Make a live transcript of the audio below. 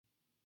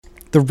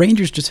The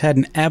Rangers just had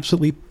an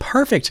absolutely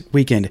perfect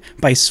weekend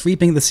by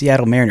sweeping the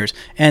Seattle Mariners,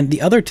 and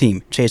the other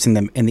team chasing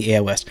them in the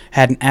AL West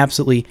had an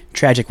absolutely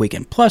tragic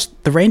weekend. Plus,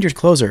 the Rangers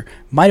closer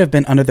might have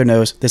been under their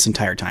nose this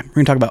entire time.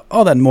 We're going to talk about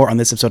all that and more on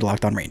this episode of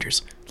Locked On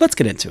Rangers. Let's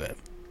get into it.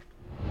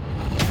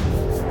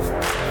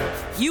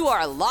 You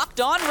are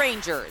Locked On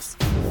Rangers,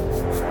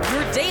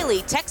 your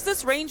daily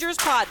Texas Rangers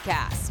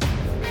podcast.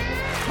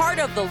 Part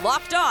of the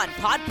Locked On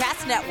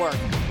Podcast Network,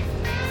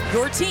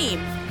 your team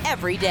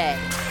every day.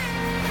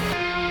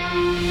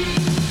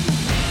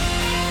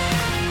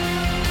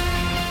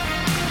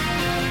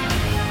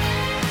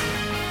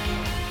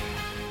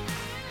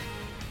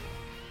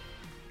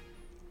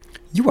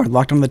 You are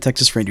Locked On the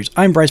Texas Rangers.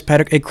 I'm Bryce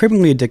Paddock, a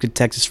criminally addicted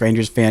Texas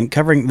Rangers fan,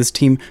 covering this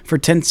team for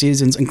 10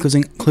 seasons,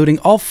 including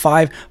all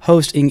 5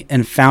 hosting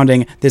and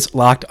founding this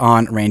Locked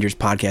On Rangers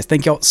podcast.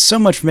 Thank y'all so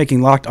much for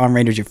making Locked On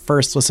Rangers your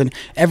first listen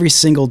every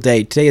single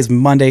day. Today is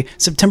Monday,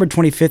 September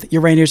 25th.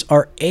 Your Rangers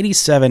are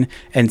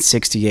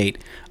 87-68,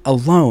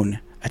 alone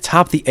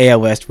atop the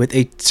AL West with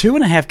a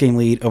 2.5 game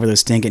lead over the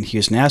stinking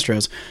Houston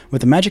Astros,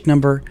 with a magic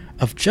number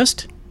of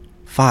just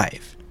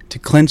 5 to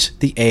clinch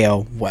the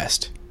AL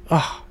West.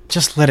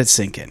 Just let it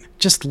sink in.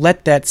 Just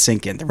let that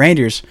sink in. The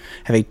Rangers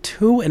have a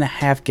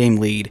 2.5 game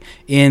lead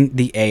in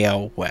the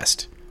AL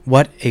West.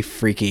 What a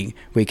freaking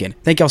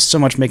weekend. Thank y'all so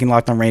much for making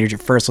Locked On Rangers your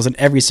first listen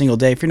every single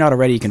day. If you're not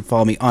already, you can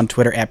follow me on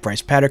Twitter at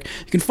Bryce Paddock.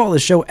 You can follow the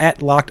show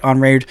at Locked On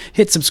Rangers.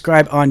 Hit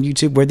subscribe on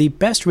YouTube, where the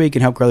best way you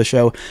can help grow the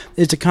show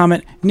is to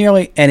comment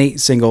nearly any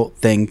single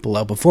thing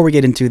below. Before we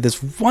get into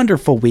this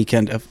wonderful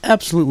weekend of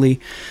absolutely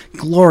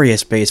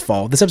glorious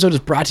baseball, this episode is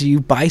brought to you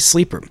by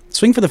Sleeper.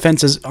 Swing for the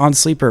fences on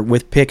Sleeper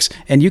with picks,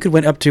 and you could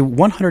win up to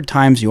 100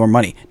 times your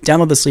money.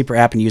 Download the Sleeper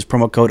app and use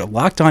promo code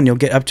LOCKEDON. You'll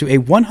get up to a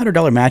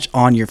 $100 match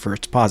on your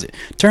first deposit.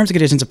 Terms and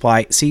conditions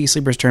apply. See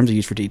Sleeper's terms of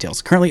use for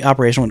details. Currently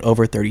operational in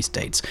over 30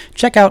 states.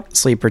 Check out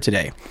Sleeper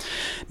today.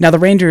 Now, the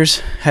Rangers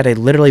had a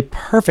literally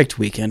perfect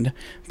weekend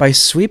by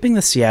sweeping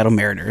the Seattle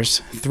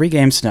Mariners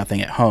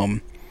 3-0 at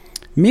home.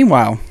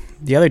 Meanwhile,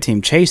 the other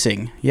team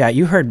chasing, yeah,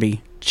 you heard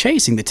me,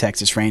 chasing the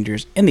Texas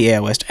Rangers in the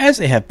AL West, as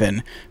they have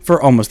been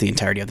for almost the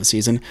entirety of the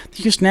season,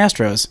 the Houston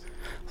Astros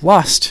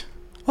lost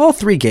all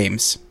 3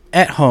 games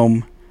at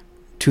home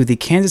to the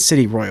Kansas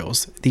City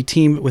Royals, the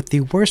team with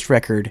the worst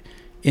record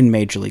in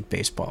Major League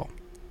Baseball.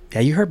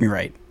 Yeah, you heard me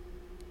right.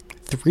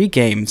 3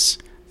 games,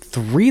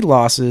 3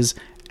 losses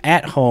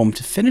at home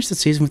to finish the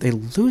season with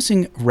a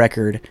losing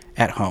record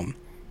at home.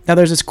 Now,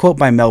 there's this quote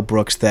by Mel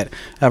Brooks that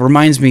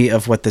reminds me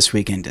of what this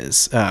weekend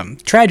is.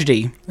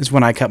 Tragedy is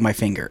when I cut my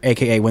finger,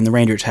 aka when the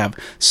Rangers have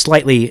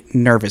slightly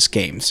nervous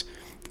games.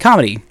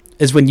 Comedy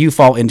is when you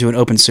fall into an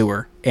open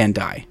sewer and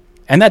die.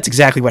 And that's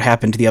exactly what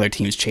happened to the other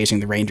teams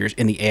chasing the Rangers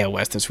in the AL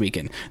West this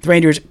weekend. The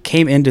Rangers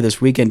came into this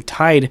weekend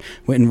tied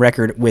in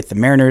record with the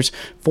Mariners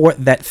for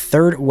that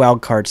 3rd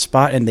wildcard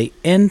spot, and they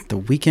end the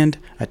weekend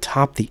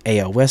atop the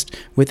AL West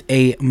with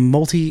a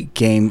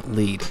multi-game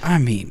lead. I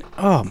mean,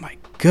 oh my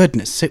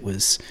goodness, it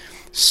was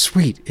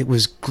sweet, it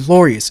was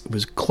glorious, it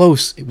was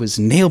close, it was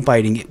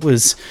nail-biting, it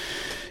was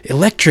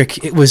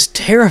electric, it was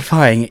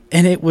terrifying,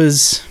 and it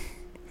was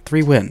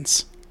 3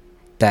 wins.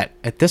 That,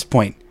 at this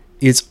point,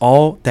 is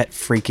all that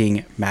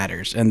freaking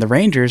matters. And the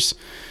Rangers,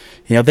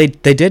 you know, they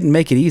didn't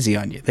make it easy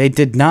on you. They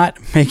did not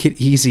make it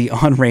easy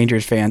on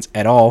Rangers fans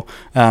at all,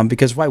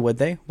 because why would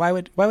they? Why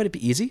would it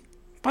be easy?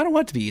 I don't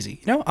want it to be easy.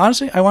 You know,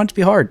 honestly, I want it to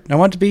be hard. I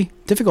want it to be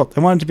difficult. I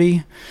want it to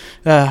be,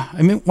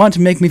 want it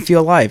to make me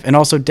feel alive and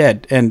also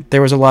dead. And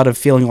there was a lot of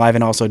feeling alive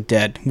and also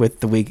dead with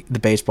the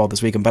baseball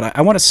this weekend. But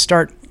I want to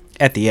start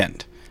at the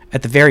end,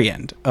 at the very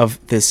end of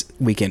this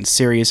weekend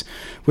series,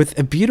 with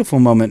a beautiful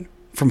moment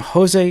from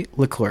Jose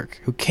Leclerc,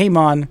 who came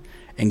on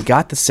and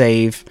got the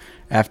save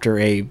after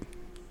a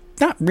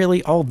not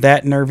really all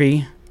that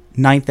nervy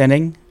 9th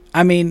inning.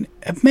 I mean,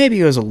 maybe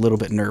it was a little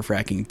bit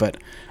nerve-wracking, but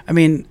I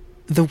mean,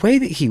 the way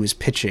that he was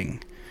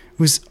pitching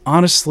was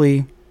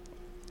honestly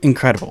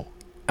incredible.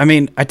 I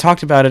mean, I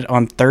talked about it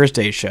on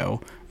Thursday's show,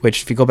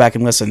 which, if you go back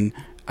and listen,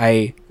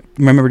 I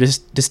remember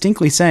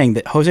distinctly saying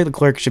that Jose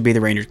Leclerc should be the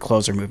Rangers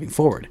closer moving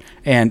forward.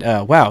 And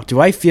wow,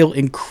 do I feel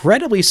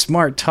incredibly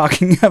smart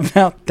talking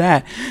about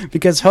that,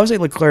 because Jose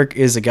Leclerc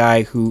is a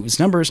guy whose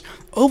numbers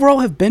overall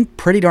have been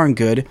pretty darn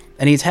good,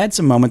 and he's had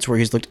some moments where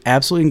he's looked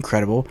absolutely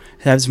incredible,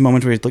 had some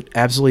moments where he's looked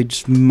absolutely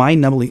just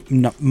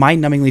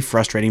mind-numbingly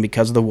frustrating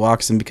because of the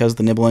walks and because of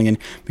the nibbling and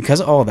because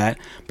of all of that.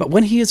 But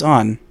when he is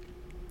on,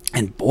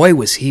 and boy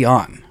was he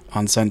on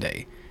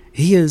Sunday,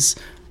 he is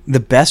the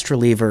best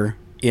reliever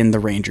in the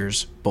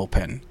Rangers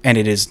bullpen, and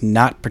it is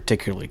not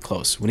particularly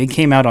close. When he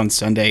came out on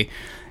Sunday,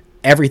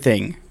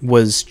 everything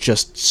was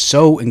just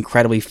so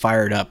incredibly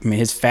fired up. I mean,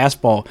 his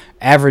fastball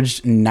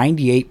averaged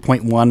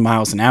 98.1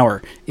 miles an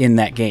hour in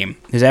that game.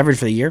 His average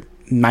for the year,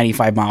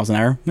 95 miles an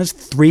hour. That's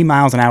 3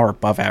 miles an hour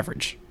above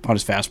average on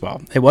his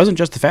fastball. It wasn't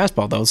just the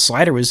fastball, though. The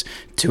slider was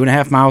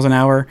 2.5 miles an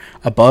hour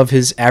above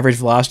his average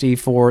velocity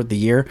for the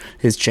year.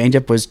 His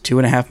changeup was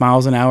 2.5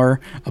 miles an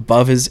hour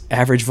above his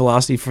average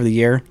velocity for the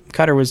year.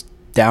 Cutter was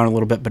down a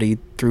little bit, but he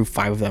threw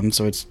 5 of them,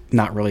 so it's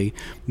not really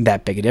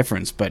that big a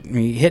difference. But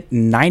he hit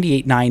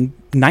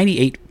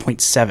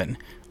 98.7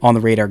 on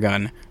the radar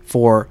gun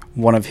for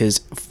one of his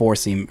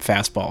four-seam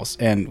fastballs.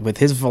 And with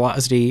his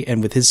velocity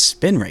and with his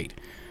spin rate,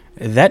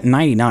 that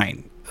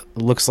 99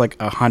 looks like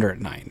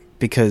 109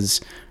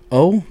 because,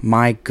 oh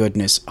my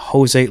goodness,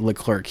 Jose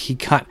Leclerc, he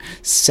got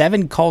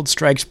 7 called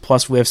strikes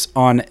plus whiffs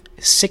on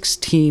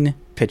 16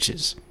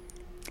 pitches.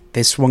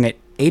 They swung at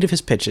 8 of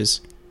his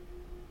pitches.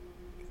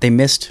 They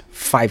missed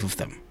 5 of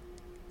them.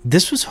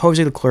 This was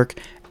Jose Leclerc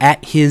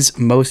at his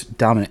most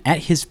dominant, at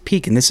his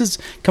peak. And this is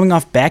coming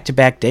off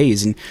back-to-back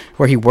days and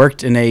where he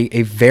worked in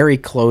a very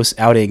close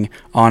outing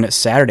on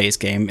Saturday's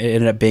game. It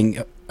ended up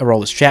being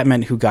Aroldis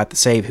Chapman who got the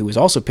save, who was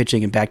also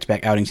pitching in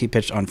back-to-back outings. He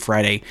pitched on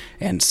Friday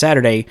and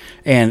Saturday,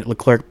 and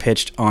Leclerc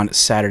pitched on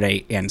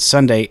Saturday and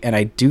Sunday. And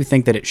I do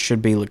think that it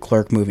should be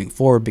Leclerc moving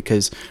forward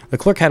because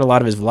Leclerc had a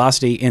lot of his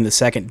velocity in the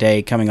second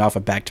day coming off a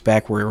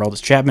back-to-back where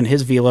Aroldis Chapman,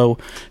 his velo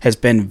has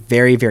been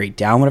very, very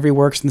down whenever he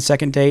works in the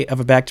second day of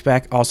a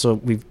back-to-back. Also,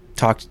 we've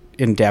talked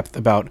in depth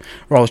about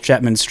Aroldis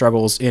Chapman's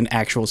struggles in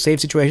actual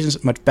save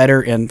situations, much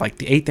better in like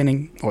the 8th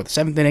inning or the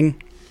 7th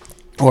inning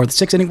or the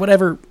 6th inning,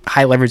 whatever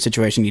high leverage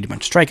situation, you need a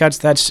bunch of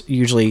strikeouts. That's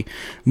usually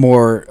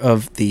more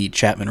of the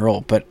Chapman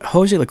role. But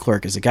Jose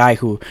Leclerc is a guy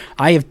who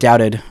I have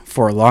doubted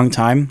for a long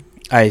time.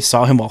 I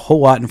saw him a whole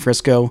lot in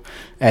Frisco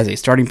as a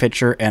starting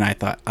pitcher, and I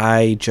thought,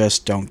 I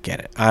just don't get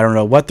it. I don't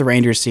know what the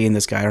Rangers see in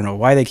this guy. I don't know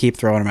why they keep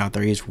throwing him out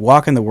there. He's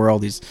walking the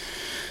world. His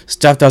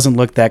stuff doesn't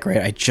look that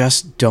great. I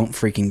just don't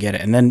freaking get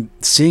it. And then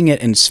seeing it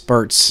in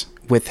spurts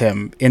with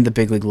him in the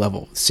big league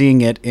level,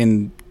 seeing it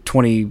in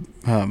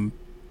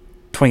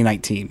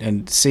 2019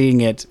 and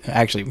seeing it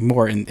actually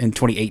more in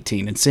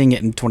 2018 and seeing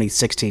it in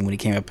 2016 when he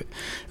came up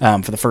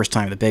for the first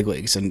time in the big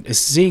leagues and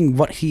seeing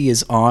what he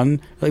is on,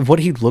 like what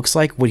he looks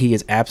like when he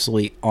is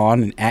absolutely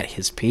on and at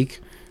his peak.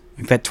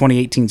 Like that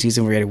 2018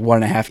 season where he had a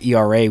 1.5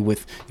 ERA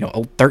with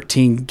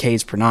 13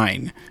 Ks per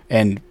 9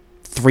 and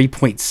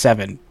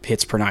 3.7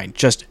 hits per 9,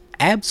 just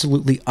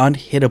absolutely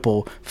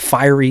unhittable,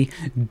 fiery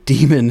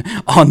demon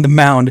on the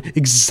mound.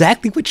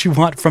 Exactly what you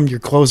want from your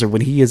closer when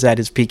he is at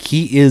his peak.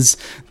 He is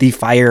the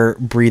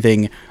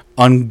fire-breathing,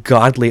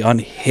 ungodly,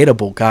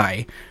 unhittable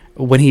guy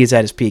when he is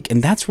at his peak,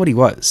 and that's what he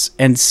was.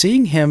 And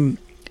seeing him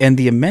and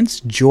the immense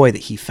joy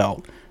that he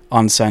felt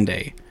on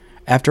Sunday,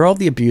 after all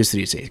the abuse that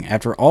he's taking,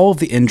 after all of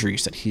the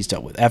injuries that he's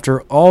dealt with,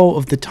 after all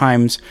of the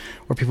times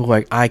where people are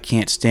like, I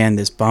can't stand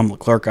this bum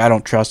Leclerc, I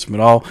don't trust him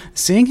at all,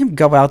 seeing him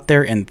go out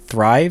there and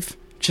thrive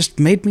just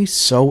made me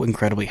so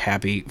incredibly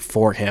happy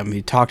for him.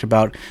 He talked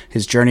about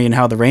his journey and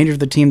how the Rangers,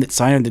 the team that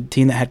signed him, the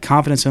team that had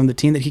confidence in him, the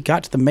team that he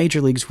got to the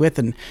major leagues with,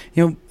 and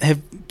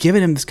have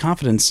given him this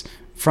confidence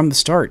from the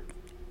start.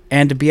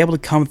 And to be able to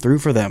come through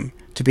for them,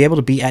 to be able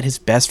to be at his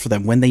best for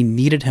them when they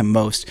needed him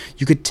most,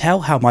 you could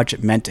tell how much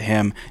it meant to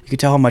him. You could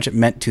tell how much it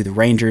meant to the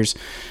Rangers.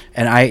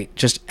 And I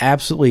just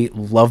absolutely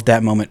loved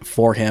that moment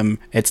for him.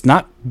 It's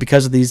not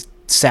because of these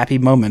sappy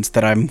moments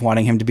that I'm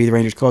wanting him to be the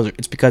Rangers closer.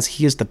 It's because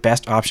he is the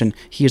best option.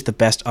 He is the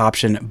best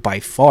option by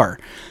far.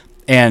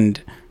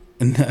 And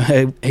in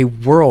a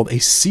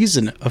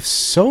season of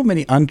so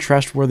many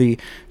untrustworthy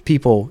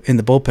people in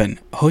the bullpen,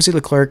 Jose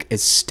Leclerc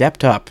is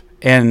stepped up,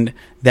 and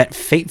that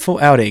fateful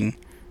outing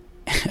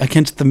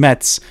against the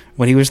Mets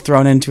when he was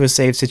thrown into a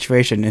save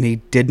situation and he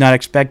did not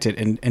expect it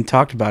and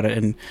talked about it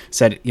and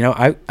said,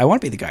 I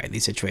want to be the guy in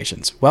these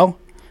situations. Well,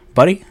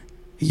 buddy,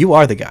 you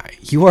are the guy.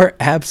 You are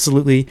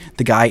absolutely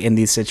the guy in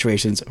these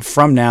situations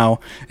from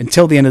now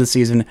until the end of the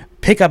season.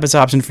 Pick up his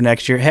option for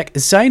next year. Heck,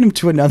 sign him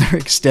to another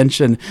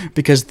extension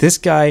because this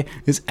guy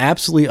is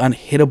absolutely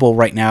unhittable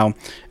right now.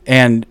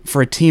 And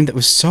for a team that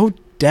was so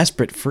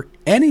desperate for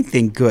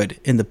anything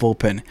good in the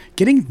bullpen,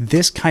 getting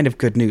this kind of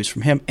good news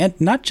from him, and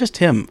not just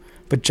him,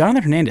 but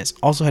Jonathan Hernandez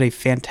also had a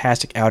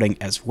fantastic outing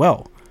as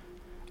well.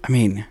 I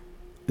mean,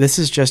 this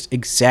is just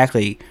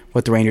exactly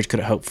what the Rangers could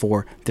have hoped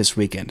for this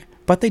weekend.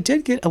 But they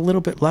did get a little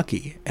bit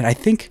lucky, and I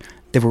think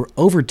they were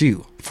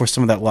overdue for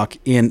some of that luck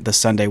in the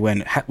Sunday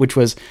win, which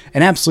was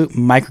an absolute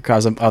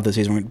microcosm of the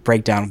season. We're going to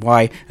break down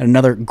why, and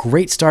another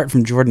great start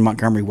from Jordan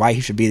Montgomery, why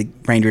he should be the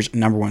Rangers'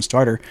 #1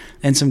 starter,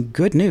 and some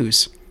good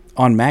news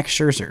on Max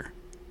Scherzer.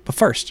 But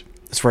first,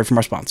 this word from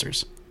our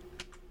sponsors.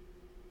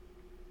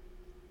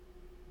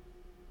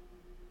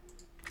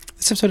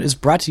 This episode is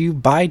brought to you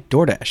by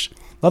DoorDash.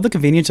 Love the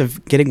convenience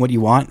of getting what you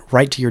want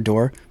right to your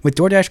door? With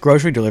DoorDash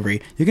grocery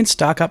delivery, you can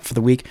stock up for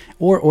the week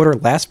or order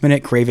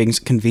last-minute cravings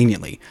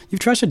conveniently.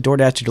 You've trusted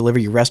DoorDash to deliver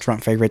your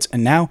restaurant favorites,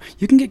 and now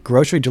you can get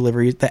grocery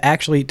delivery that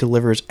actually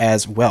delivers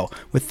as well.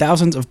 With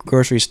thousands of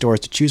grocery stores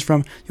to choose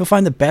from, you'll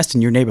find the best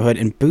in your neighborhood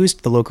and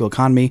boost the local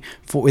economy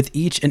with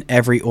each and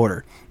every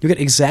order. You'll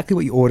get exactly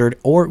what you ordered,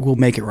 or we'll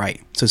make it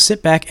right. So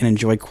sit back and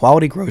enjoy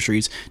quality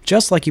groceries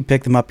just like you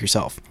pick them up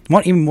yourself.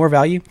 Want even more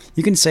value?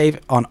 You can save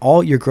on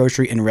all your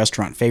grocery and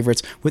restaurant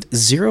favorites with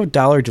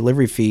 $0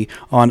 delivery fee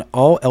on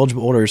all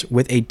eligible orders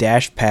with a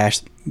Dash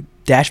Pass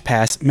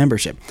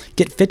membership.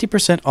 Get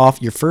 50%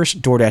 off your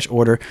first DoorDash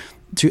order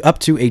to up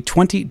to a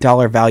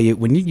 $20 value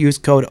when you use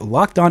code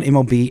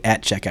LOCKEDONMLB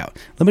at checkout.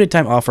 Limited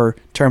time offer,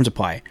 terms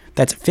apply.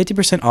 That's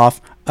 50% off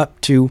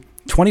up to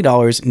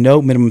 $20, no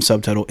minimum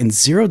subtotal, and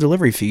zero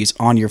delivery fees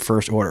on your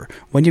first order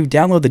when you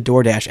download the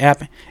DoorDash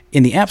app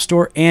in the App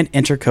Store and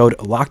enter code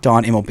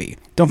LOCKEDONMLB.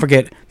 Don't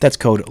forget, that's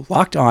code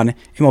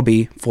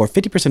LOCKEDONMLB for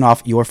 50%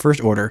 off your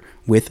first order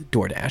with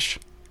DoorDash.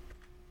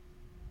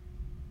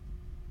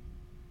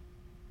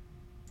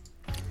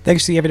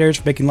 Thanks to the Aviators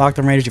for making Locked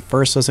On Rangers your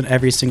first listen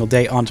every single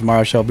day. On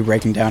tomorrow's show, I'll be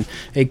breaking down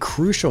a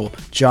crucial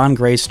John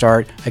Gray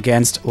start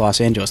against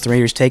Los Angeles. The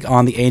Rangers take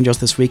on the Angels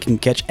this week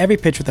and catch every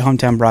pitch with the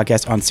hometown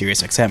broadcast on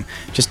SiriusXM.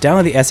 Just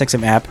download the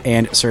SXM app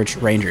and search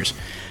Rangers.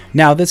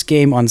 Now, this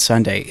game on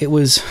Sunday, it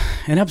was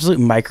an absolute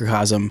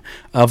microcosm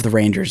of the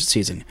Rangers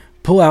season.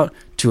 Pull out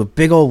to a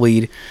big old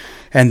lead,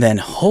 and then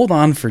hold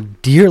on for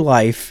dear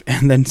life,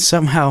 and then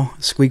somehow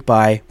squeak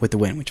by with the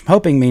win, which I'm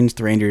hoping means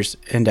the Rangers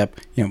end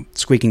up,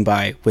 squeaking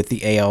by with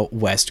the AL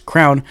West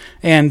crown,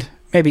 and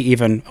maybe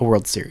even a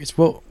World Series.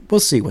 We'll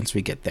see once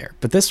we get there.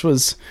 But this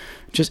was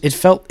it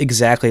felt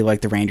exactly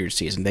like the Rangers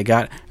season. They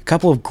got a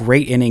couple of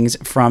great innings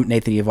from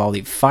Nathan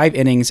Eovaldi, 5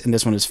 innings, and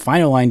this one, his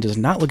final line does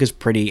not look as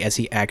pretty as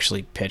he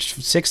actually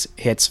pitched. 6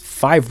 hits,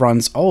 5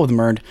 runs, all of them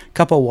earned, a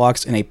couple of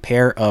walks, and a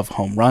pair of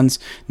home runs.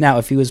 Now,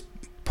 if he was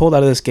pulled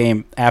out of this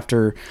game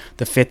after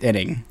the 5th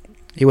inning,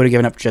 he would have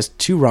given up just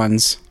 2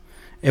 runs.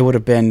 It would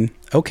have been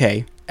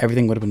okay.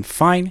 Everything would have been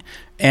fine.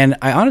 And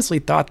I honestly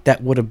thought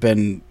that would have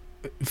been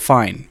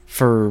fine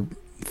for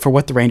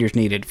what the Rangers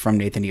needed from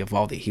Nathan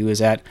Eovaldi. He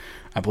was at,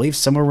 I believe,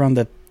 somewhere around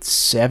the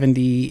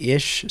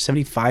 70-ish,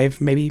 75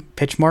 maybe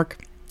pitch mark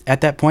at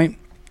that point.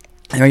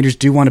 The Rangers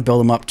do want to build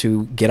him up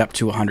to get up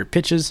to 100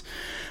 pitches,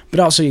 but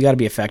also you got to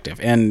be effective.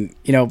 And,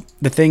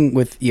 the thing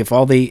with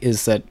Eovaldi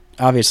is that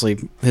obviously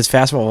his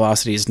fastball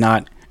velocity is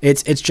not,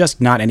 it's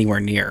just not anywhere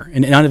near,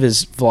 and none of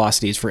his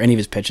velocities for any of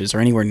his pitches are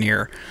anywhere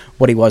near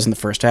what he was in the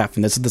first half.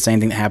 And this is the same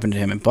thing that happened to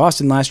him in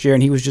Boston last year,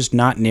 and he was just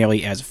not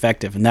nearly as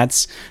effective. And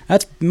that's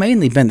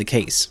mainly been the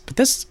case. But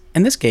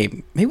in this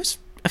game, he was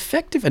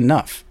effective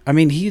enough. I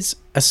mean, he's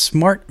a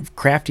smart,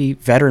 crafty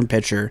veteran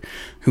pitcher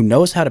who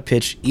knows how to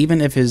pitch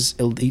even if his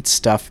elite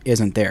stuff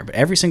isn't there. But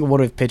every single one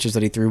of his pitches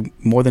that he threw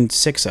more than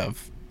 6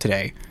 of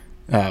today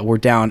were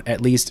down at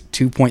least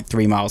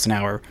 2.3 miles an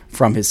hour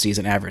from his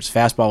season average.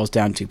 Fastball was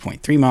down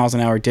 2.3 miles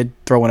an hour. Did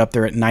throw one up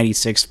there at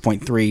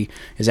 96.3.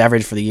 His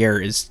average for the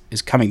year is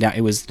coming down.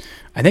 I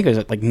think it was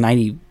at like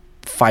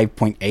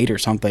 95.8 or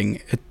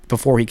something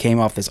before he came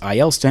off this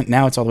IL stint.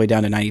 Now it's all the way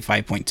down to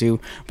 95.2.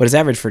 But his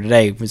average for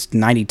today was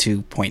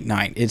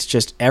 92.9. It's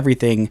just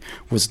everything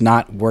was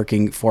not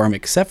working for him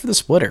except for the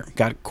splitter.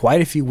 Got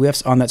quite a few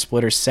whiffs on that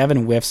splitter.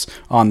 7 whiffs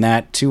on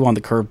that. 2 on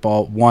the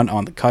curveball. 1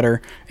 on the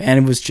cutter.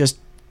 And it was just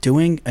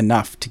doing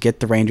enough to get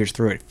the Rangers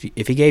through it.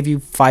 If he gave you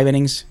 5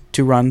 innings,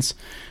 2 runs,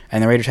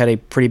 and the Rangers had a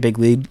pretty big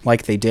lead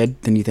like they did,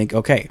 then you think,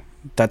 okay,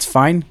 that's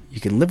fine.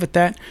 You can live with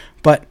that.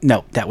 But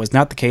no, that was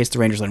not the case. The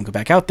Rangers let him go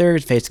back out there,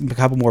 faced a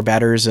couple more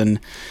batters, and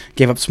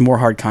gave up some more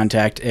hard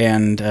contact.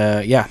 And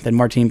then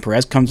Martin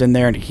Perez comes in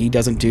there, and he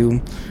doesn't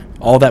do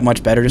all that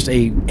much better. Just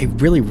a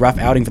really rough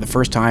outing for the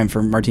first time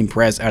for Martin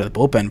Perez out of the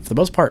bullpen. For the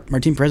most part,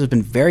 Martin Perez has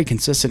been very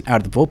consistent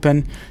out of the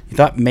bullpen. You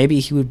thought maybe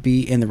he would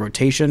be in the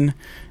rotation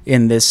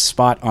in this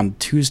spot on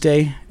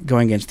Tuesday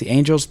going against the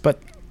Angels, but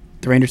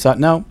the Rangers thought,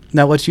 no,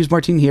 let's use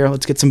Martin here.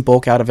 Let's get some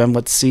bulk out of him.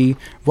 Let's see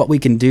what we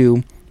can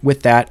do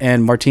with that.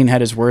 And Martin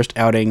had his worst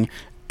outing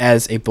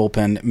as a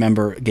bullpen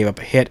member, gave up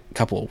a hit, a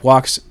couple of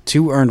walks,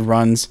 2 earned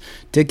runs,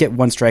 did get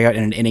 1 strikeout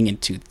in an inning and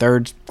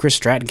 2/3. Chris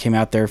Stratton came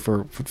out there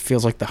for what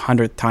feels like the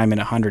 100th time in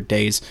 100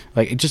 days.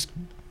 Just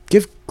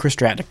give Chris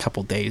Stratton a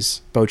couple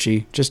days,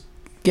 Bochy. Just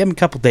give him a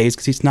couple days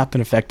because he's not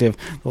been effective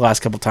the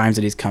last couple times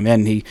that he's come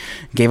in. He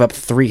gave up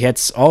 3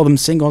 hits, all of them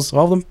singles,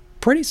 all of them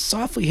pretty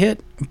softly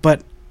hit,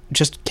 but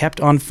just kept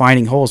on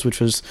finding holes, which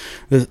was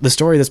the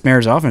story of this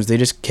Mariners offense. They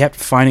just kept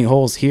finding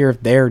holes here,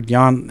 there,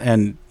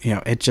 and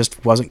it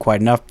just wasn't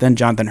quite enough. Then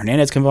Jonathan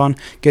Hernandez comes on,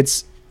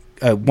 gets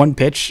 1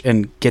 pitch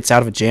and gets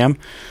out of a jam.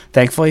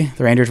 Thankfully,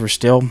 the Rangers were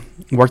still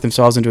worked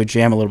themselves into a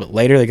jam a little bit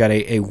later. They got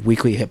a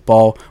weakly hit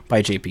ball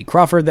by J.P.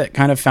 Crawford that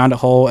kind of found a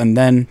hole, and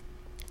then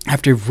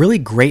after a really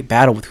great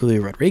battle with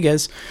Julio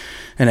Rodriguez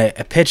and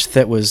a pitch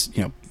that was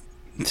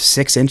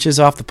 6 inches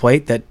off the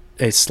plate, that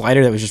a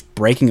slider that was just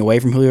breaking away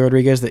from Julio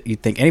Rodriguez, that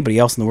you'd think anybody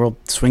else in the world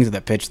swings at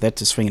that pitch,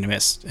 that's a swing and a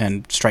miss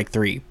and strike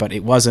 3, but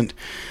it wasn't.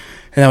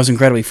 And that was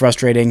incredibly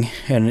frustrating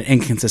and an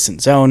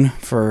inconsistent zone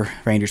for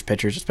Rangers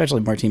pitchers,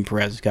 especially Martin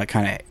Perez got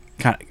kind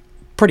of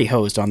pretty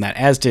hosed on that,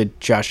 as did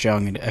Josh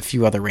Young and a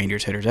few other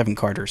Rangers hitters, Evan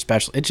Carter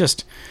especially. It's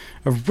just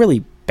a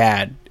really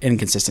bad,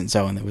 inconsistent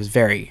zone that was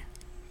very,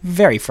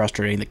 very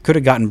frustrating. That could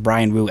have gotten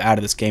Brian Wu out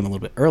of this game a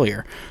little bit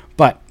earlier.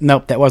 But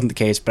nope, that wasn't the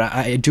case. But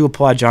I do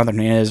applaud Jonathan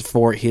Hernandez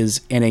for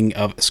his inning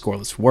of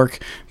scoreless work.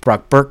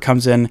 Brock Burke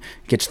comes in,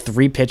 gets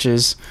 3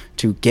 pitches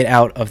to get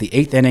out of the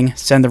 8th inning,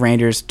 send the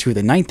Rangers to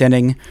the 9th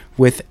inning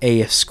with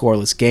a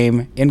scoreless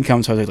game. In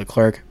comes Jose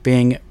Leclerc.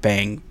 Bing,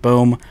 bang,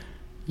 boom.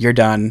 You're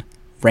done.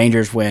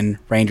 Rangers win.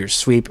 Rangers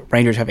sweep.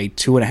 Rangers have a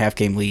 2.5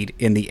 game lead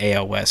in the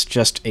AL West.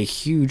 Just a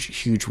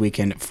huge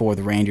weekend for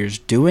the Rangers.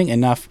 Doing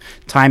enough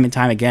time and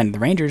time again. The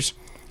Rangers,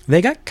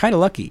 they got kind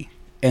of lucky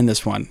in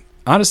this one.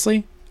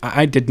 Honestly,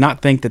 I did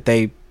not think that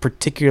they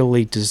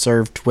particularly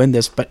deserved to win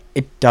this, but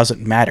it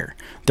doesn't matter.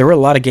 There were a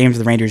lot of games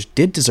the Rangers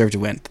did deserve to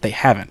win that they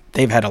haven't.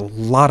 They've had a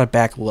lot of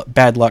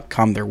bad luck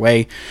come their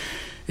way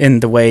in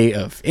the way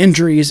of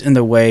injuries, in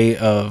the way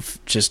of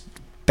just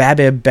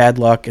bad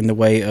luck, in the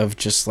way of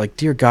just like,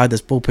 dear God,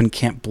 this bullpen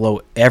can't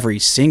blow every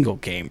single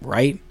game,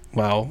 right?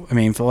 Well, I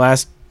mean, for the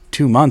last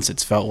 2 months,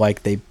 it's felt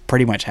like they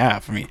pretty much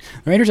have. I mean,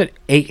 the Rangers had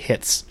 8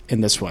 hits in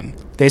this one.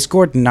 They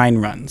scored 9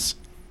 runs.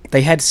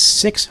 They had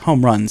 6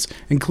 home runs,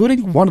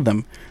 including one of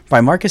them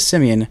by Marcus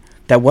Semien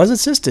that was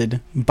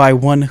assisted by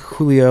one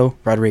Julio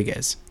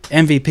Rodriguez.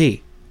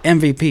 MVP,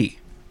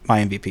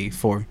 my MVP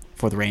for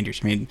the Rangers.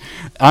 I mean,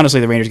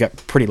 honestly, the Rangers got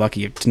pretty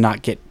lucky to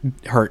not get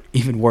hurt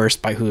even worse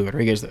by Julio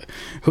Rodriguez.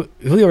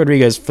 Julio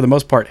Rodriguez, for the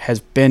most part,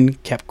 has been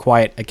kept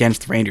quiet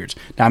against the Rangers.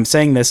 Now, I'm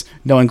saying this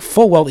knowing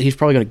full well that he's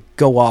probably going to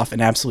go off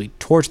and absolutely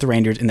torch the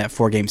Rangers in that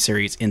 4-game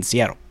series in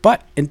Seattle.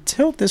 But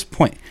until this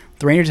point,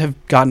 the Rangers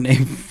have gotten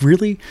a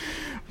really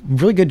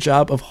good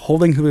job of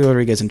holding Julio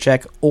Rodriguez in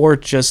check, or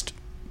just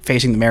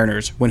facing the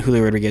Mariners when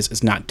Julio Rodriguez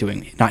is not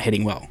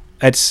hitting well.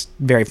 That's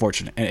very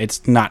fortunate, and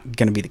it's not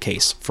going to be the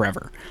case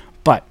forever.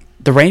 But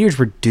the Rangers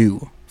were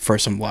due for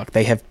some luck.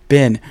 They have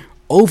been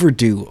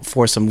overdue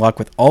for some luck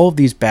with all of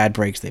these bad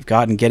breaks they've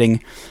gotten.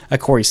 Getting a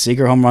Corey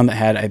Seager home run that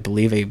had, I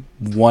believe, a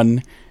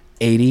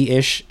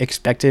 180-ish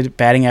expected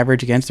batting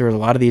average against. There were a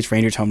lot of these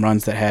Rangers home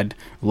runs that had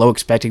low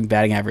expected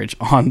batting average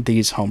on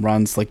these home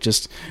runs. Like,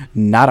 just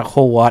not a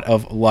whole lot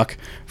of luck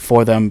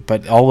for them,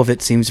 but all of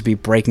it seems to be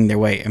breaking their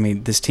way. I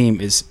mean, this team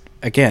is,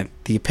 again,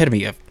 the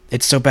epitome of,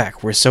 it's so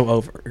back, we're so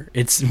over.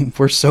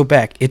 We're so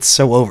back, it's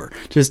so over.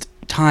 Just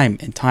time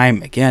and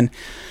time again.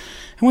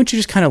 I want you to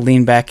just kind of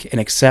lean back and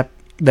accept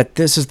that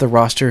this is the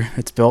roster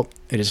that's built.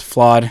 It is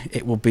flawed.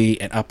 It will be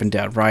an up and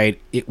down ride.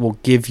 It will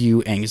give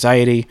you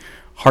anxiety,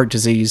 heart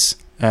disease,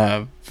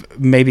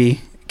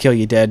 maybe kill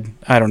you dead.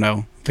 I don't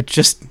know. But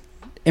just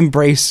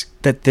embrace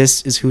that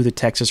this is who the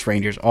Texas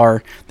Rangers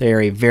are. They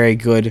are a very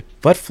good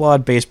but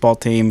flawed baseball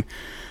team.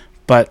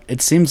 But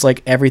it seems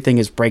like everything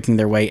is breaking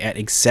their way at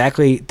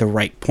exactly the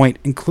right point,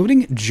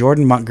 including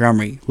Jordan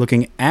Montgomery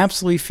looking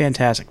absolutely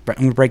fantastic. I'm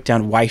going to break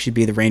down why he should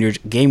be the Rangers'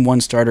 Game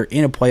 1 starter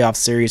in a playoff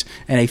series,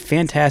 and a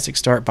fantastic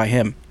start by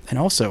him. And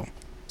also,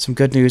 some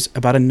good news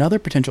about another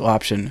potential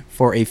option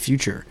for a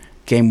future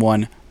Game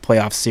 1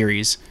 playoff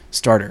series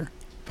starter.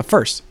 But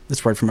first,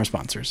 this word from our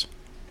sponsors.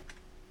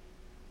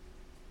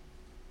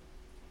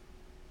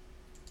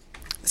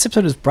 This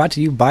episode is brought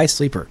to you by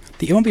Sleeper.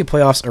 The MLB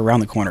playoffs are around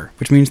the corner,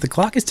 which means the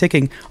clock is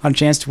ticking on a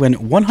chance to win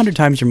 100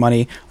 times your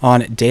money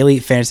on daily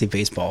fantasy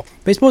baseball.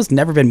 Baseball has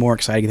never been more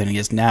exciting than it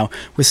is now,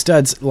 with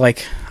studs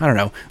like, I don't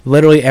know,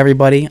 literally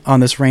everybody on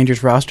this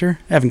Rangers roster.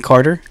 Evan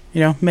Carter,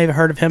 may have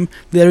heard of him.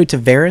 Leody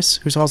Taveras,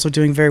 who's also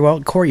doing very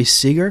well. Corey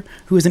Seager,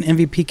 who is an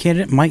MVP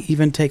candidate, might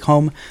even take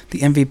home the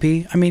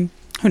MVP. I mean,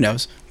 who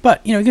knows?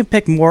 But, you can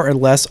pick more or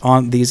less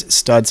on these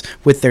studs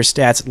with their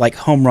stats like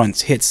home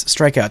runs, hits,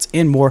 strikeouts,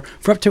 and more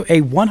for up to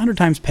a 100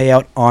 times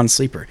payout on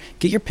Sleeper.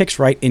 Get your picks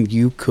right and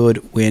you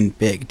could win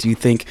big. Do you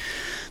think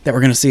that we're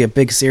going to see a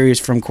big series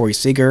from Corey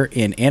Seager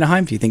in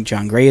Anaheim? Do you think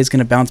John Gray is going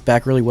to bounce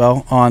back really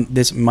well on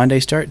this Monday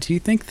start? Do you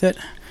think that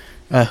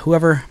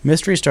whoever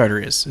mystery starter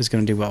is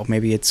going to do well?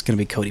 Maybe it's going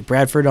to be Cody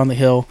Bradford on the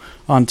hill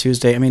on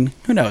Tuesday. I mean,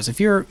 who knows? If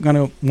you're going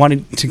to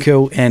want to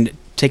go and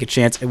take a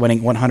chance at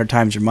winning 100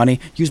 times your money,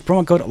 use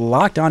promo code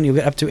LOCKEDON. You'll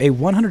get up to a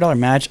 $100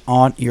 match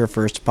on your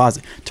first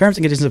deposit. Terms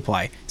and conditions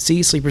apply.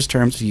 See Sleeper's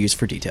terms of use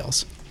for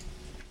details.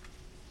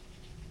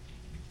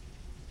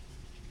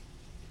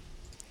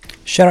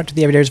 Shout out to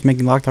the Everydayers for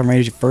making Locked On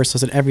Rangers your first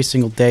listen every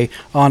single day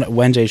on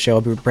Wednesday's show.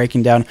 I'll be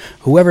breaking down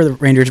whoever the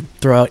Rangers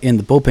throw out in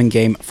the bullpen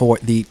game for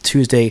the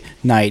Tuesday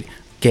night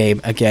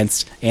game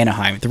against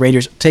Anaheim. The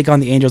Rangers take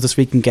on the Angels this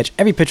week and catch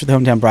every pitch of the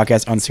hometown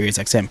broadcast on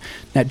SiriusXM.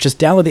 Now, just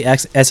download the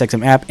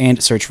SXM app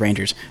and search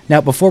Rangers.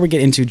 Now, before we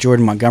get into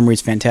Jordan Montgomery's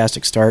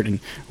fantastic start and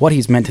what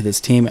he's meant to this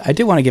team, I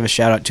do want to give a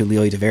shout out to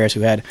Leody Taveras,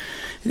 who had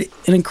an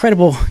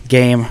incredible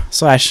game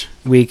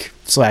 / week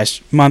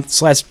 /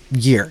 month /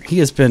 year. He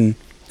has been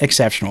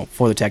exceptional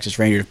for the Texas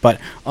Rangers, but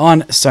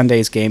on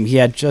Sunday's game, he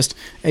had just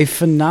a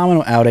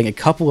phenomenal outing, a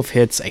couple of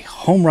hits, a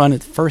home run, the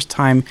first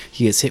time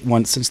he has hit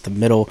one since the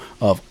middle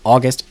of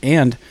August,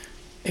 and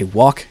a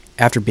walk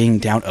after being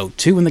down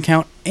 0-2 in the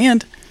count,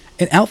 and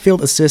an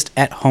outfield assist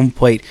at home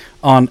plate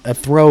on a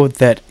throw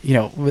that,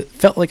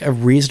 felt like a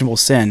reasonable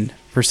send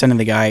for sending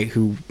the guy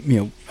who,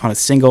 on a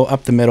single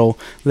up the middle.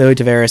 Leody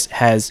Taveras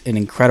has an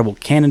incredible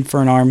cannon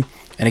for an arm,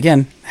 And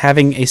again,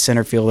 having a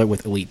center fielder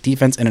with elite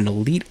defense and an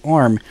elite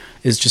arm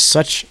is just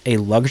such a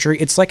luxury.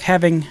 It's like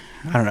having,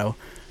 I don't know,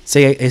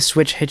 say a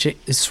switch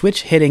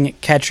hitting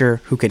catcher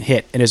who can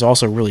hit and is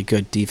also really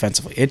good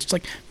defensively. It's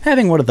like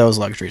having one of those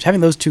luxuries,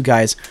 having those two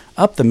guys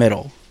up the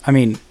middle. I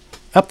mean,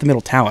 up the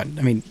middle talent.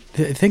 I mean,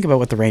 think about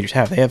what the Rangers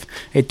have. They have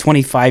a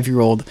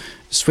 25-year-old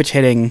switch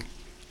hitting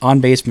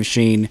on base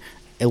machine,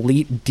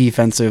 elite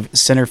defensive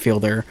center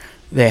fielder.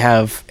 They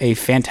have a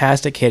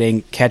fantastic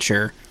hitting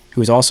catcher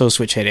who is also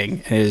switch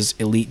hitting and is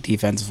elite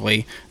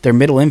defensively. Their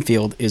middle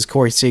infield is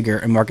Corey Seager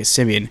and Marcus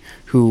Semien,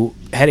 who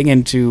heading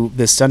into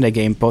this Sunday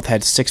game both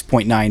had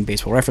 6.9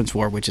 baseball reference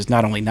WAR, which is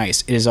not only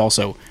nice, it is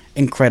also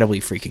incredibly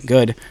freaking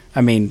good.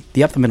 I mean,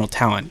 the up the middle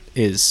talent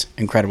is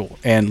incredible.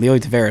 And Leody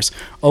Taveras,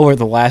 over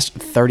the last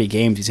 30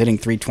 games, he's hitting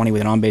 320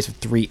 with an on base of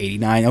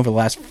 389. Over the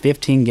last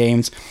 15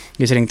 games,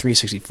 he's hitting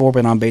 364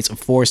 with an on base of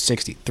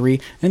 463.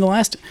 In the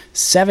last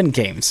 7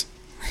 games,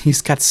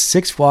 he's got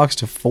 6 walks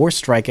to 4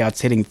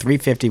 strikeouts, hitting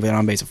 350 with an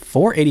on base of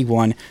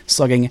 481,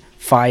 slugging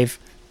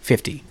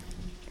 550.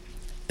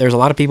 There's a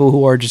lot of people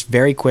who are just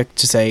very quick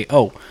to say,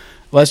 oh,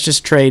 let's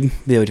just trade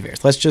Leody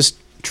Taveras. Let's just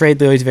trade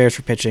Leody Taveras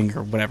for pitching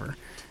or whatever.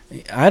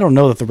 I don't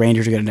know that the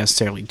Rangers are going to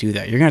necessarily do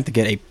that. You're going to have to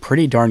get a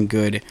pretty darn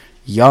good,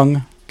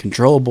 young,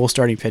 controllable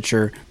starting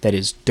pitcher that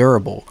is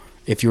durable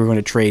if you were going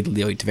to trade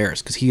Leody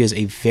Taveras, because he is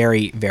a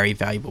very, very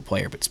valuable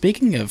player. But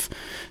speaking of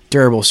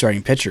durable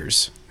starting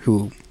pitchers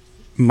who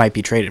might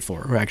be traded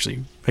for, or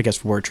actually, I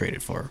guess were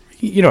traded for.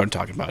 You know what I'm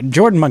talking about.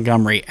 Jordan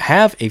Montgomery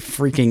have a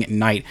freaking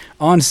night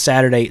on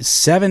Saturday.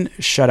 7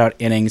 shutout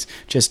innings,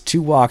 just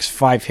 2 walks,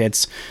 5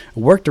 hits,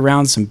 worked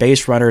around some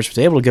base runners, was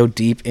able to go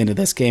deep into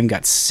this game,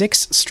 got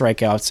 6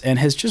 strikeouts, and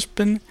has just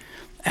been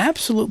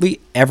absolutely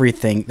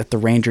everything that the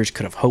Rangers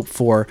could have hoped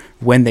for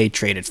when they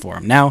traded for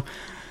him. Now,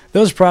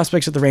 those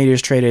prospects that the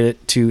Rangers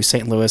traded to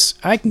St. Louis,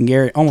 I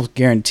can almost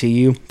guarantee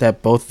you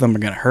that both of them are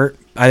going to hurt.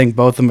 I think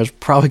both of them are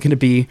probably going to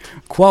be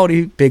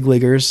quality big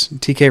leaguers.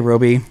 TK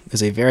Roby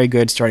is a very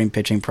good starting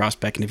pitching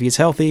prospect, and if he's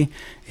healthy,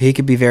 he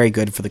could be very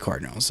good for the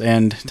Cardinals.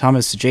 And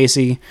Thomas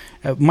Saggese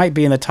might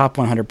be in the top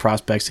 100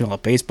 prospects in all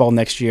of baseball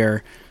next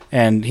year,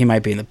 and he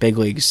might be in the big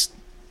leagues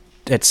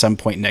at some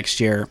point next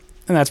year,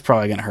 and that's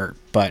probably going to hurt.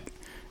 But,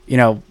 you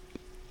know,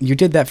 you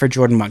did that for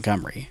Jordan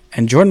Montgomery,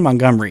 and Jordan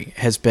Montgomery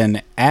has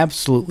been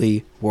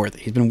absolutely worth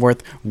it. He's been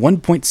worth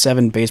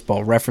 1.7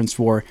 baseball reference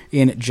WAR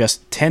in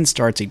just 10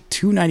 starts, a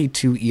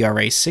 2.92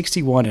 ERA,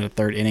 61 and a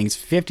third innings,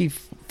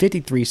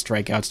 53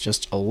 strikeouts,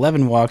 just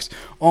 11 walks,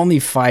 only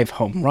 5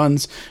 home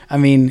runs. I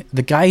mean,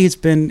 the guy has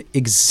been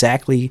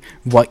exactly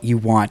what you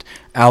want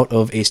out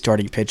of a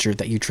starting pitcher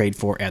that you trade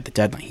for at the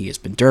deadline. He has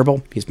been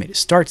durable. He's made his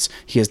starts.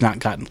 He has not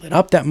gotten lit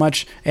up that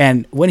much.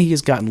 And when he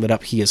has gotten lit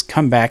up, he has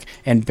come back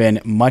and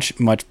been much,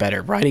 much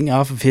better. Riding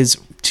off of his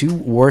 2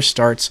 worst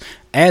starts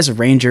as a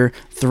Ranger,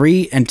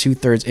 3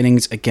 2/3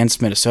 innings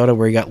against Minnesota,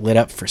 where he got lit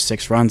up for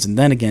 6 runs, and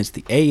then against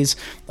the A's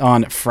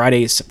on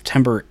Friday,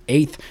 September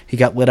 8th, he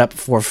got lit up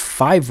for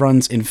 5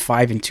 runs in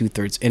 5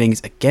 2/3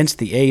 innings against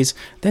the A's.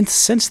 Then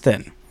since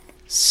then,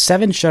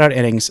 7 shutout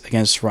innings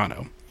against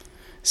Toronto,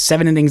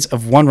 7 innings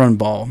of 1-run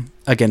ball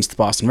against the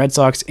Boston Red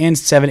Sox, and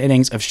 7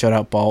 innings of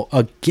shutout ball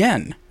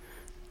again,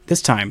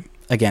 this time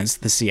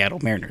against the Seattle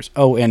Mariners.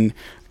 Oh, and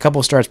a couple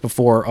of starts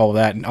before all of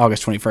that, on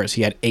August 21st,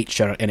 he had 8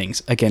 shutout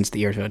innings against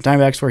the Arizona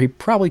Diamondbacks, where he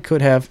probably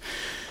could have,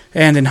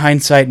 and in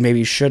hindsight,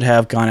 maybe should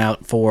have gone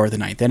out for the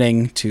 9th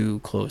inning to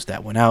close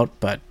that one out,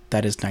 but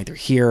that is neither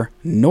here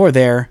nor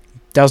there.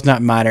 Does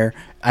not matter.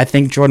 I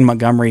think Jordan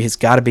Montgomery has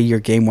got to be your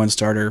Game 1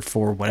 starter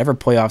for whatever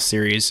playoff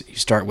series you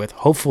start with.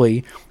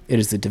 Hopefully, it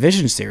is the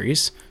division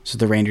series, so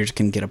the Rangers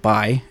can get a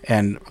bye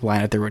and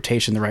line up their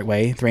rotation the right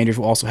way. The Rangers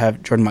will also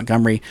have Jordan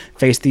Montgomery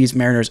face these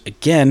Mariners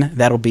again.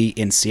 That'll be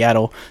in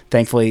Seattle.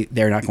 Thankfully,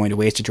 they're not going to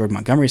waste a Jordan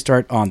Montgomery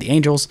start on the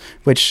Angels,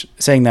 which,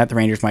 saying that, the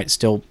Rangers might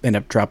still end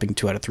up dropping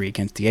 2 out of 3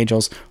 against the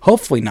Angels.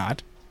 Hopefully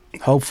not.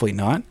 Hopefully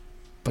not.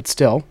 But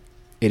still,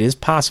 it is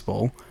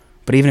possible.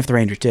 But even if the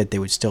Rangers did, they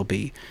would still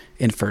be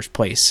in first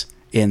place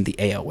in the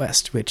AL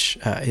West, which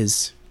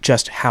is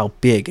just how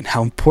big and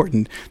how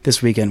important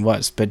this weekend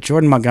was. But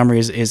Jordan Montgomery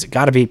is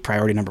got to be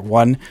priority number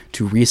 1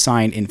 to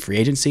re-sign in free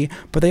agency.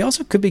 But they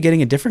also could be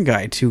getting a different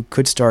guy who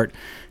could start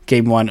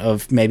Game 1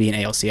 of maybe an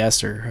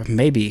ALCS or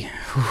maybe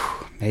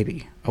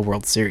a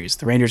World Series.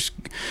 The Rangers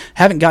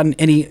haven't gotten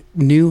any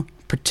new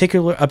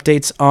particular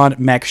updates on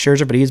Max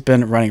Scherzer, but he's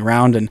been running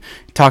around and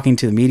talking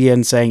to the media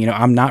and saying,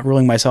 I'm not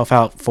ruling myself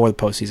out for the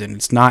postseason.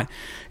 It's not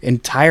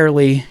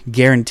entirely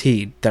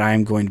guaranteed that I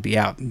am going to be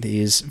out.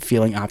 He's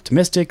feeling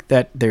optimistic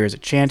that there is a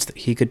chance that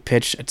he could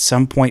pitch at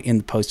some point in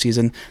the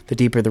postseason. The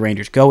deeper the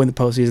Rangers go in the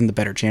postseason, the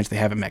better chance they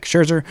have at Max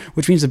Scherzer,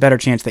 which means the better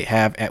chance they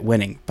have at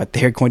winning. But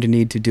they're going to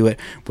need to do it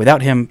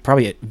without him,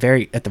 probably at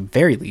the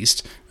very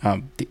least.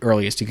 The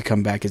earliest he could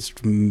come back is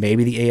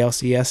maybe the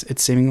ALCS,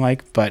 it's seeming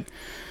like. But,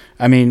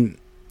 I mean,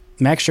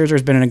 Max Scherzer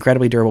has been an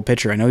incredibly durable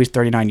pitcher. I know he's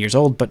 39 years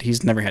old, but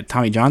he's never had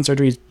Tommy John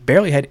surgery. He's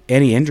barely had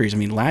any injuries. I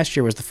mean, last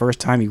year was the first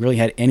time he really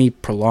had any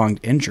prolonged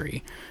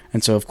injury.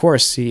 And so, of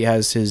course, he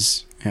has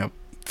his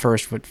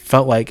first what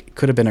felt like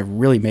could have been a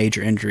really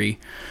major injury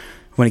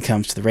when it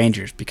comes to the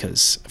Rangers,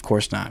 because of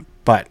course not.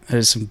 But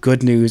there's some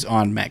good news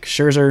on Max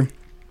Scherzer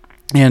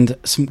and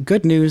some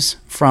good news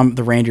from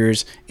the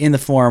Rangers in the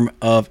form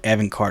of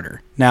Evan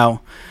Carter.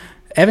 Now,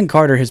 Evan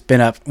Carter has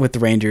been up with the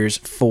Rangers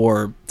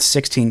for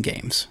 16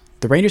 games.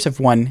 The Rangers have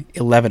won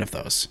 11 of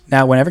those.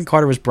 Now, when Evan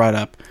Carter was brought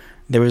up,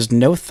 there was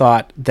no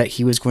thought that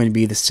he was going to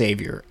be the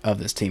savior of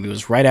this team. It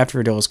was right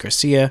after Adolis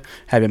Garcia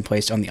had been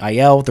placed on the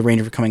IL. The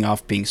Rangers were coming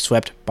off being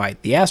swept by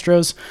the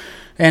Astros,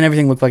 and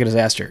everything looked like a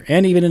disaster.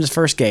 And even in his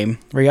first game,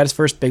 where he got his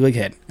first big league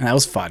hit, and that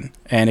was fun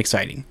and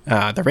exciting,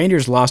 the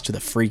Rangers lost to the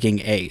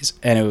freaking A's,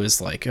 and it was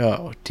like,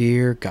 oh,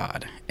 dear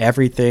God.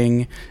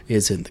 Everything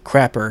is in the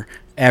crapper.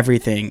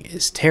 Everything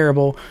is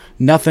terrible.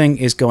 Nothing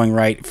is going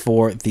right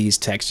for these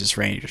Texas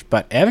Rangers.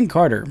 But Evan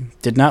Carter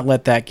did not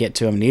let that get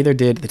to him. Neither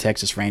did the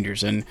Texas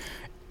Rangers. And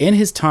in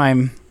his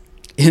time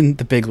in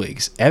the big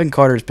leagues, Evan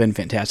Carter has been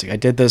fantastic. I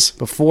did this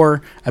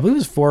before, I believe it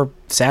was for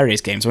Saturday's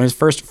games. When his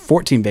first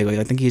 14 big league,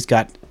 I think he's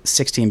got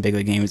 16 big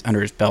league games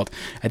under his belt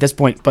at this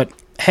point. But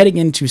heading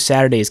into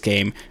Saturday's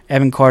game,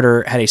 Evan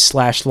Carter had a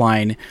slash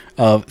line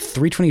of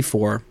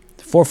 324,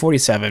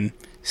 447,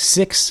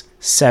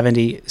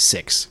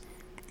 676.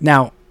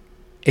 Now,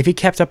 if he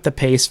kept up the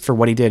pace for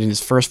what he did in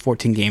his first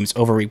 14 games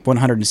over a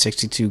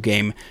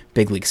 162-game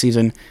big league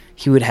season,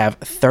 he would have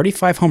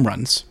 35 home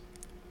runs,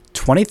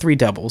 23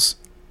 doubles,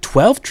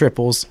 12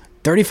 triples,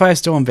 35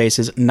 stolen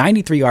bases,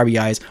 93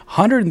 RBIs,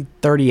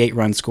 138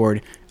 runs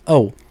scored,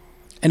 and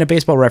a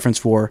baseball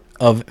reference WAR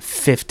of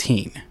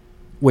 15,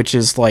 which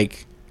is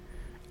like,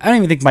 I don't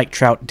even think Mike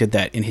Trout did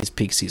that in his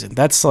peak season.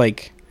 That's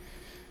like,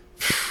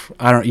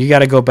 you got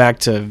to go back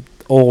to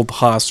old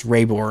Haas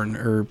Rayborn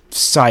or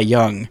Cy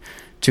Young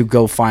to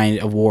go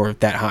find a WAR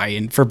that high.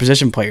 And for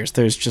position players,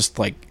 there's just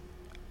like,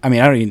 I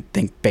don't even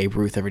think Babe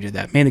Ruth ever did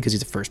that, mainly because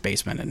he's a first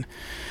baseman,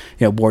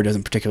 and WAR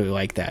doesn't particularly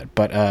like that.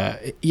 But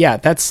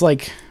that's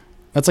like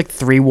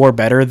 3 WAR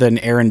better than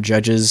Aaron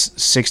Judge's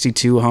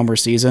 62 homer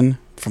season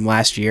from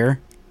last year,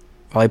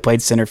 while he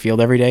played center field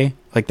every day.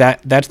 Like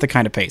that's the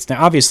kind of pace.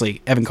 Now,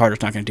 obviously, Evan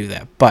Carter's not going to do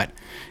that, but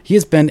he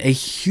has been a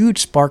huge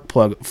spark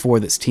plug for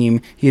this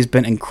team. He has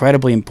been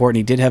incredibly important.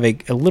 He did have a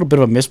little bit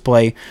of a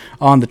misplay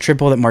on the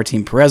triple that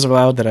Martin Perez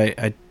allowed that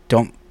I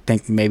don't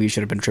think maybe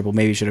should have been triple.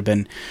 Maybe should have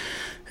been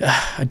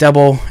a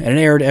double and an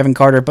error to Evan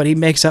Carter, but he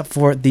makes up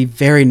for it the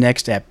very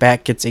next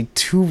at-bat, gets a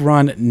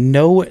two-run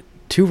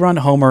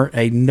homer,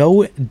 a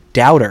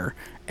no-doubter,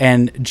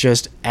 and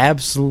just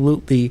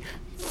absolutely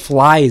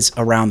flies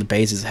around the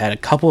bases. Had a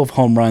couple of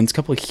home runs,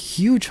 couple of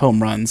huge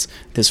home runs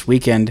this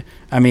weekend.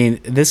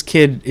 This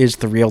kid is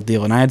the real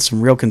deal, and I had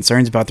some real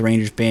concerns about the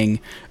Rangers being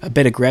a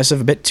bit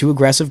aggressive, a bit too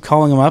aggressive,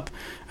 calling him up.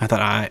 I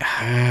thought,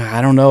 I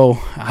don't know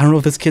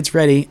if this kid's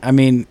ready.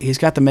 He's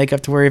got the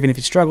makeup to where even if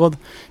he struggled,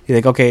 you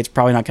think, okay, it's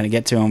probably not going to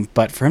get to him.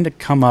 But for him to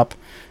come up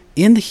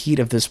in the heat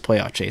of this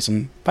playoff chase,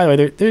 and by the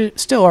way, there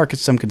still are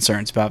some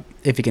concerns about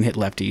if he can hit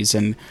lefties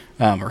and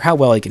or how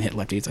well he can hit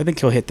lefties. I think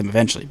he'll hit them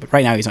eventually, but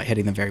right now he's not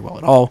hitting them very well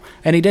at all.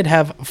 And he did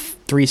have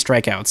 3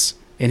 strikeouts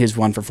in his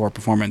 1-for-4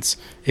 performance,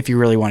 if you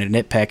really wanted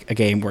to nitpick a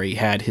game where he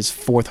had his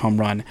 4th home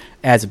run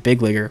as a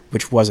big leaguer,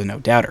 which was a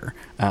no-doubter.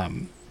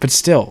 But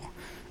still,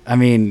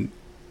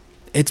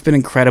 it's been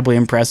incredibly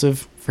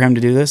impressive for him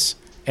to do this,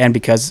 and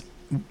because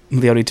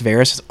Leody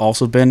Taveras has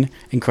also been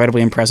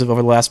incredibly impressive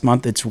over the last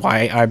month, it's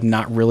why I'm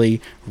not really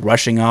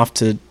rushing off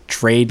to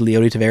trade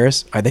Leody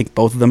Taveras. I think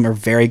both of them are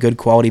very good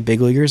quality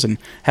big leaguers, and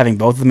having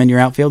both of them in your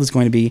outfield is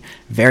going to be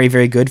very,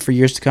 very good for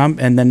years to come.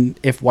 And then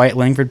if Wyatt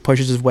Langford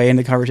pushes his way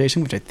into the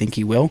conversation, which I think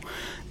he will,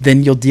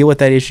 then you'll deal with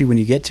that issue when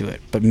you get to it.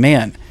 But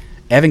man,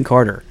 Evan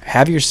Carter,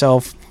 have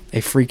yourself a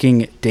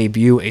freaking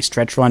debut, a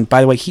stretch run. By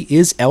the way, he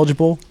is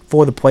eligible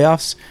for the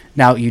playoffs.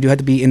 Now, you do have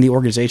to be in the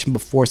organization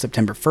before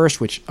September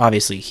 1st, which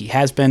obviously he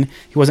has been.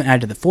 He wasn't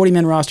added to the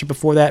 40-man roster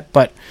before that,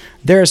 but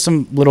there are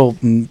some little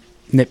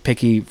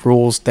nitpicky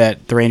rules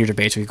that the Rangers are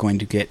basically going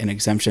to get an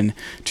exemption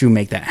to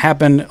make that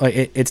happen.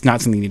 It's not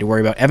something you need to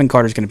worry about. Evan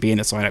Carter's going to be in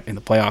this lineup in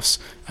the playoffs,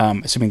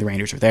 assuming the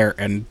Rangers are there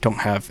and don't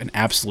have an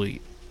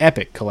absolutely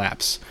epic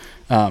collapse,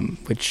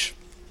 which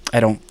I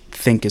don't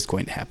think is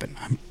going to happen.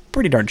 I'm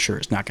pretty darn sure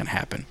it's not going to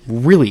happen.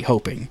 Really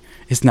hoping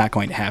it's not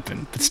going to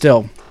happen. But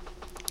still,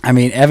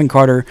 Evan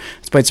Carter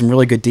has played some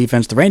really good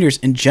defense. The Rangers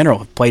in general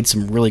have played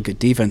some really good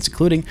defense,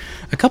 including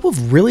a couple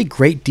of really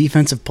great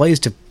defensive plays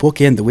to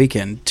bookend the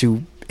weekend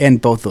to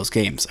end both those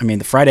games.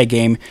 The Friday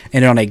game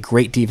ended on a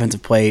great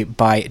defensive play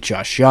by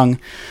Josh Young.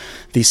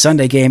 The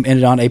Sunday game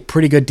ended on a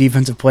pretty good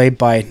defensive play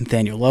by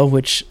Nathaniel Lowe,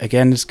 which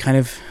again is kind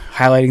of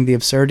highlighting the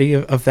absurdity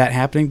of that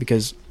happening,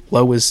 because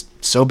Lowe was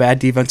so bad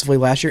defensively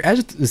last year, as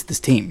is this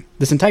team.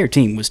 This entire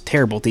team was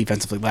terrible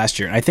defensively last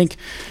year. And I think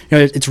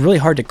it's really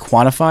hard to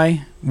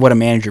quantify what a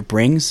manager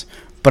brings,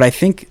 but I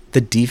think the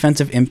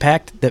defensive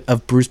impact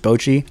of Bruce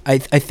Bochy, I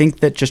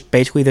think that just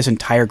basically this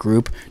entire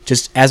group,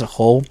 just as a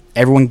whole,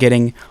 everyone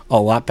getting a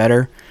lot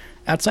better.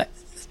 Outside,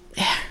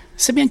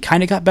 Simeon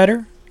kind of got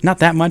better. Not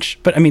that much,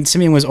 but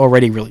Simeon was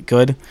already really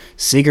good.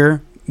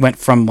 Seager went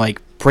from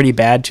pretty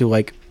bad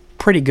to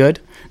pretty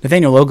good.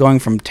 Nathaniel Lowe going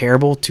from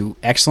terrible to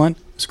excellent.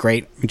 was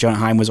great. Jonah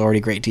Heim was already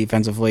great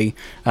defensively,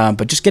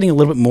 but just getting a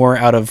little bit more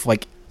out of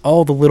like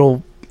all the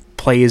little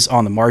plays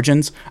on the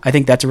margins, I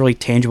think that's a really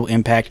tangible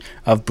impact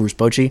of Bruce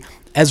Bochy,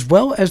 as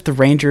well as the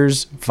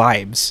Rangers'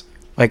 vibes.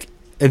 Like,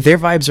 their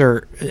vibes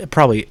are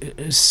probably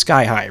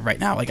sky high right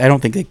now. Like, I don't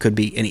think they could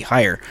be any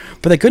higher,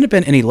 but they couldn't have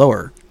been any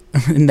lower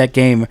in that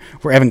game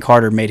where Evan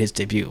Carter made his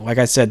debut. Like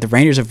I said, the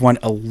Rangers have won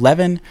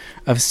 11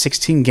 of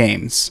 16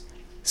 games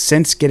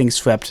since getting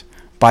swept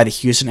by the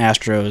Houston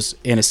Astros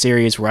in a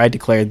series where I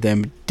declared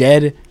them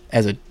dead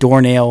as a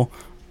doornail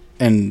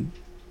and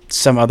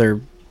some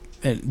other,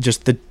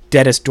 just the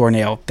deadest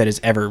doornail that has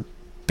ever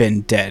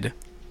been dead.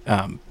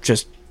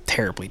 Just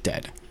terribly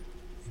dead.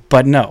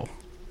 But no,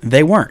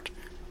 they weren't.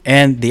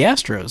 And the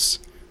Astros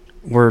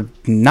were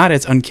not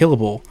as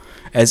unkillable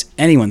as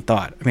anyone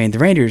thought. I mean, the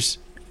Rangers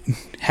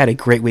had a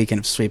great weekend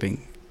of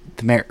sweeping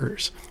the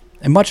Mariners,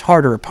 a much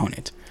harder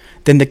opponent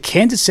than the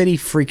Kansas City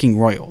freaking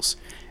Royals,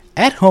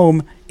 at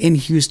home in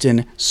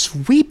Houston,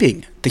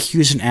 sweeping the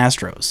Houston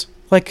Astros.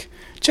 Like,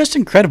 just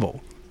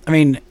incredible. I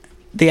mean,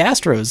 the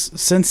Astros,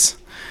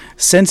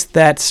 since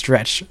that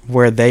stretch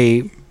where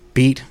they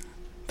beat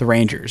the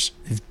Rangers,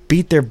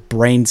 beat their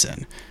brains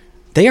in,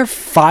 they are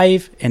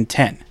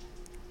 5-10.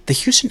 The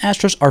Houston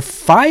Astros are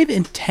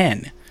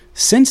 5-10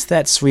 since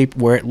that sweep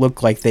where it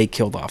looked like they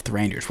killed off the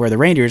Rangers, where the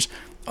Rangers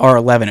are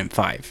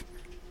 11-5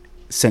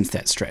 since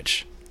that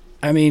stretch.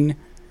 I mean,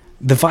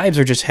 the vibes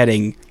are just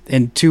heading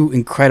in two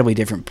incredibly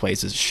different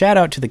places. Shout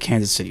out to the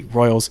Kansas City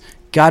Royals.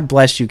 God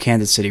bless you,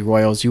 Kansas City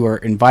Royals. You are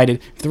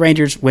invited. If the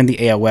Rangers win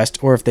the AL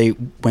West or if they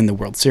win the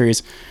World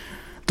Series,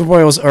 the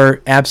Royals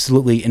are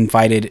absolutely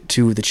invited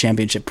to the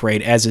championship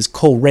parade, as is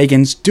Cole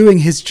Reagans doing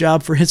his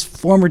job for his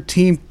former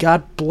team.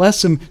 God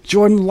bless him.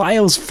 Jordan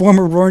Lyles,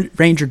 former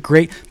Ranger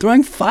great,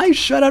 throwing 5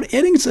 shutout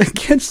innings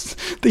against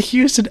the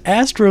Houston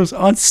Astros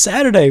on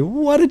Saturday.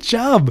 What a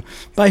job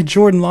by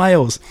Jordan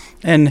Lyles.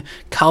 And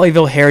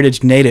Colleyville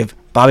Heritage native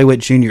Bobby Witt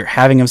Jr.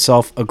 having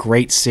himself a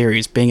great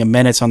series, being a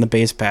menace on the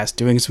base pass,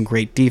 doing some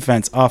great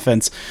defense,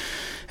 offense,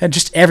 and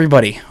just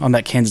everybody on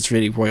that Kansas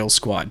City Royals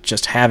squad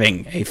just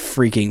having a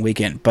freaking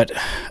weekend. But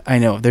I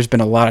know there's been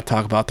a lot of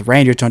talk about the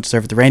Rangers don't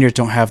deserve it. The Rangers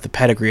don't have the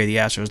pedigree of the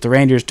Astros. The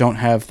Rangers don't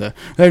have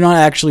they're not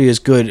actually as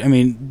good. I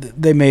mean,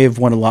 they may have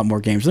won a lot more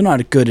games. They're not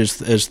as good as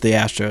the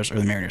Astros or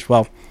the Mariners.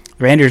 Well,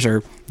 the Rangers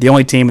are the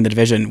only team in the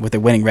division with a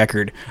winning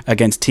record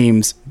against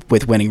teams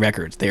with winning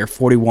records. They are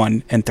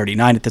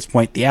 41-39 at this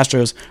point. The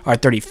Astros are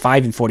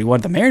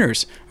 35-41. The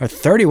Mariners are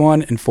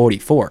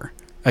 31-44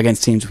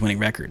 against teams with winning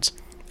records.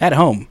 At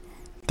home,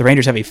 the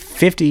Rangers have a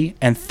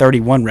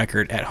 50-31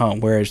 record at home,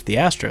 whereas the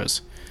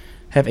Astros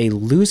have a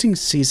losing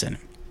season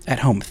at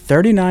home,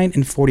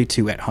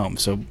 39-42 at home.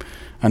 So,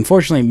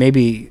 unfortunately,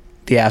 maybe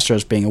the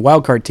Astros being a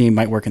wild card team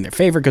might work in their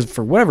favor because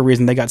for whatever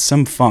reason they got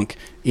some funk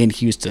in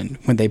Houston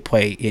when they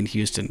play in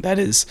Houston. That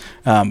is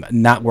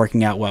not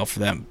working out well for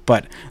them.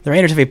 But the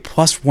Rangers have a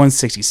plus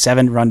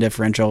 167 run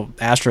differential,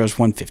 Astros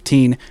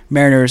 115,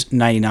 Mariners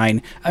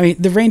 99. I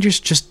mean, the Rangers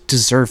just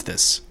deserve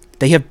this.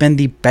 They have been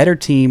the better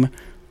team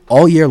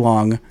all year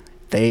long.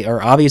 They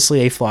are obviously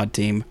a flawed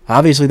team.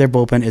 Obviously their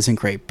bullpen isn't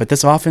great, but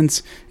this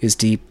offense is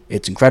deep.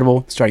 It's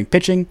incredible. Starting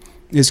pitching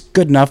is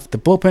good enough. The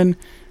bullpen,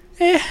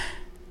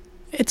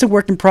 it's a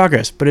work in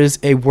progress, but it is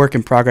a work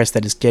in progress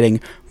that is getting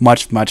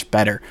much, much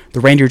better.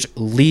 The Rangers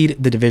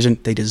lead the division.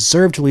 They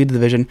deserve to lead the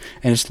division,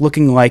 and it's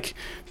looking like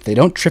if they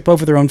don't trip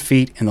over their own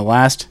feet in the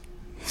last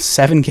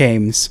 7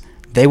 games,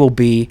 they will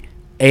be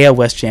AL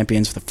West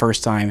champions for the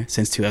first time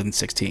since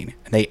 2016.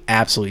 And they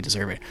absolutely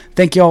deserve it.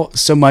 Thank you all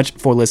so much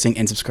for listening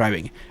and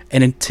subscribing.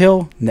 And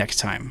until next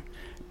time,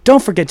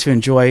 don't forget to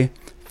enjoy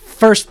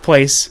first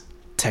place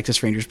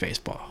Texas Rangers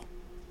baseball.